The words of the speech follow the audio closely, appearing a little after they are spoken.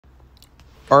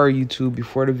Alright, YouTube,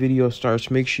 before the video starts,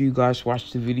 make sure you guys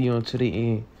watch the video until the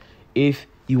end if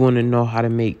you want to know how to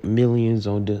make millions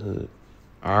on the hood.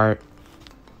 Alright,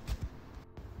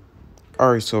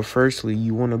 so firstly,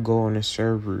 you want to go on a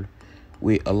server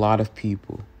with a lot of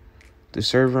people. The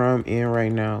server I'm in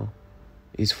right now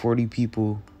is 40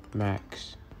 people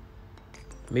max.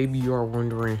 Maybe you are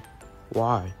wondering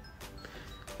why.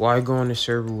 Why go on a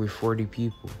server with 40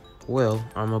 people? Well,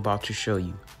 I'm about to show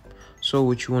you. So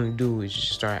what you want to do is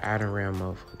just start adding random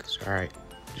motherfuckers. Alright,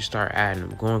 just start adding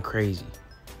them, going crazy.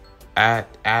 Add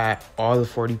all the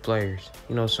 40 players.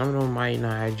 You know, some of them might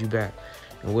not add you back.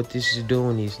 And what this is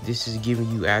doing is this is giving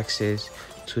you access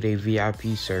to their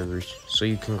VIP servers so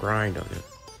you can grind on them.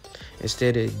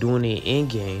 Instead of doing it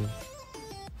in-game,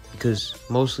 because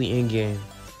mostly in-game,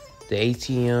 the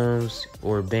ATMs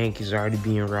or bank is already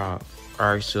being robbed.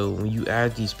 Alright, so when you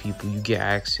add these people, you get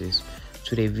access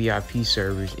to their VIP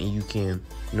servers and you can,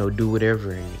 do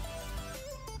whatever in it.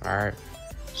 Alright,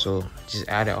 so just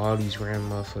added all these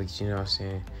random motherfuckers, you know what I'm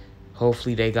saying?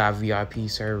 Hopefully they got VIP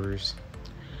servers.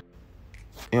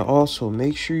 And also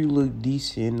make sure you look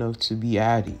decent enough to be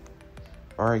added.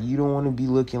 Alright, you don't want to be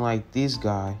looking like this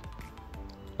guy.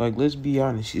 Like, let's be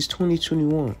honest, it's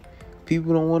 2021.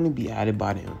 People don't want to be added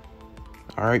by them.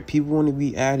 Alright, people want to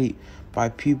be added by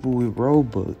people with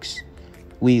Robux,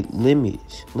 with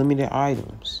limited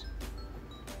items.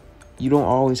 You don't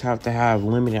always have to have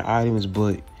limited items,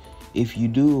 but if you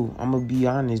do, I'm gonna be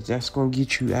honest, that's gonna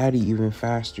get you added even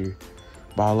faster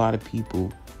by a lot of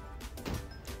people.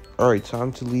 Alright,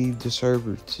 time to leave the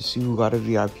server to see who got a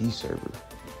VIP server.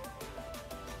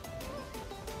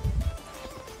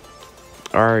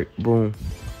 Alright, boom.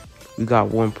 We got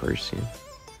one person.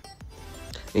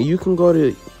 And you can go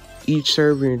to each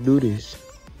server and do this.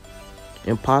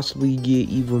 And possibly get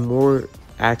even more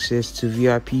access to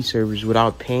VIP servers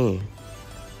without paying.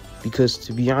 Because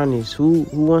to be honest, who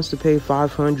wants to pay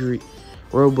 500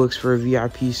 Robux for a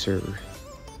VIP server?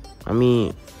 I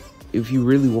mean, if you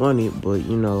really want it, but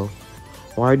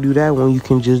why do that when you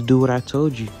can just do what I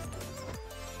told you?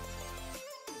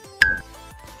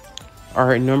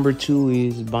 Alright, number 2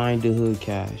 is buying the hood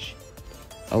cash.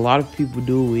 A lot of people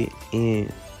do it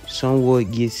and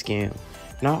somewhat get scammed.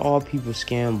 Not all people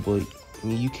scam, but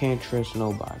you can't trust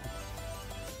nobody.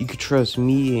 You can trust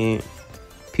me and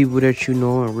people that you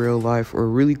know in real life or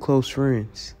really close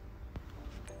friends.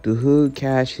 The hood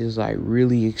cash is like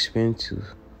really expensive.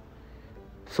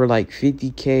 For like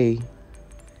 50K,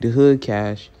 the hood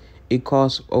cash, it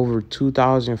costs over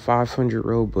 2,500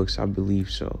 Robux, I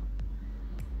believe so.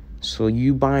 So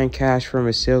you buying cash from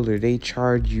a seller, they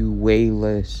charge you way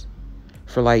less.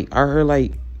 For I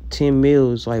heard 10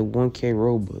 mils, like 1K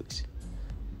Robux.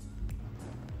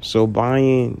 So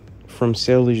buying from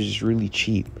sellers is really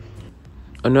cheap.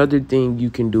 Another thing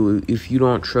you can do, if you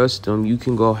don't trust them, you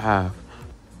can go half.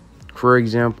 For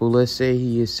example, let's say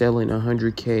he is selling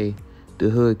 100K the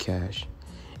hood cash,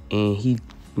 and he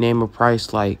name a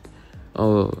price like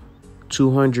 200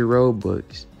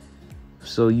 Robux.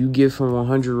 So you give him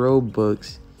 100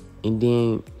 Robux, and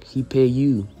then he pay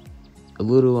you a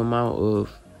little amount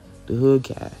of the hood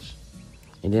cash.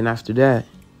 And then after that,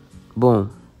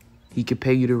 boom, he can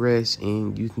pay you the rest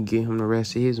and you can get him the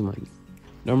rest of his money.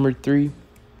 Number 3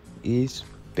 is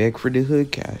beg for the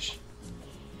hood cash.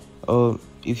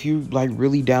 If you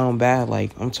really down bad,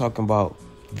 I'm talking about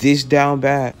this down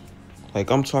bad.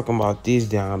 I'm talking about this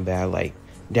down bad.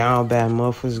 Down bad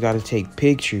motherfuckers gotta take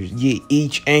pictures, get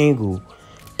each angle,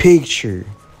 picture,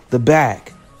 the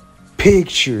back,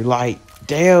 picture.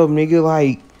 Damn, nigga,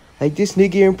 like this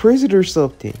nigga in prison or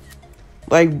something.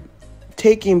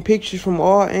 Taking pictures from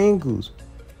all angles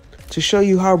to show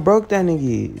you how broke that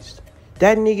nigga is.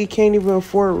 That nigga can't even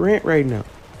afford rent right now.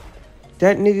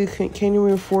 That nigga can't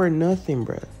even afford nothing,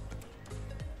 bruh.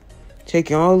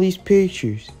 Taking all these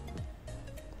pictures.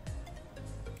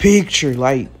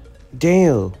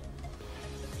 Damn.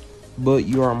 But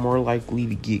you are more likely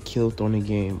to get killed on the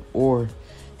game, or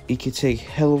it could take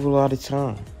hell of a lot of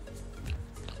time.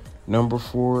 Number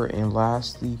 4 and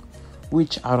lastly,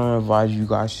 which I don't advise you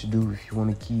guys to do if you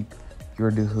want to keep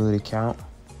your The Hood account,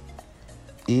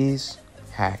 is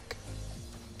hack.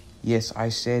 Yes, I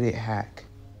said it, hack.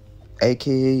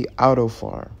 AKA auto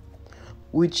farm,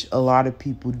 which a lot of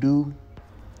people do.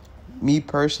 Me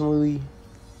personally,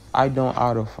 I don't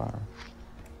auto farm,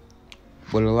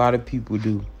 but a lot of people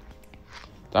do.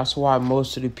 That's why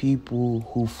most of the people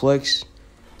who flex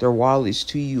their wallets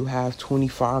to you have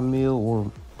 25 mil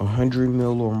or 100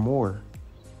 mil or more.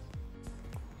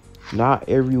 Not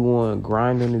everyone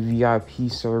grind on the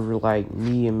VIP server like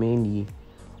me and Mandy,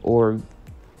 or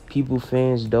people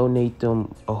fans donate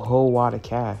them a whole lot of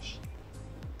cash.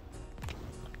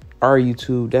 Alright,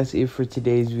 YouTube, that's it for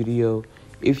today's video.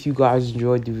 If you guys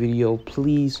enjoyed the video,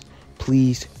 please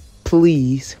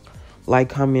like,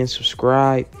 comment,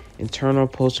 subscribe, and turn on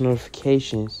post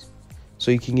notifications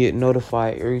so you can get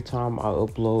notified every time I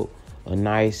upload a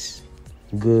nice,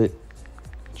 good,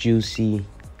 juicy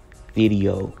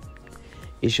video.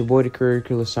 It's your boy, the Career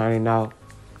Killer, signing out,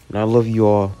 and I love you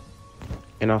all,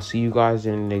 and I'll see you guys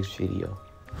in the next video.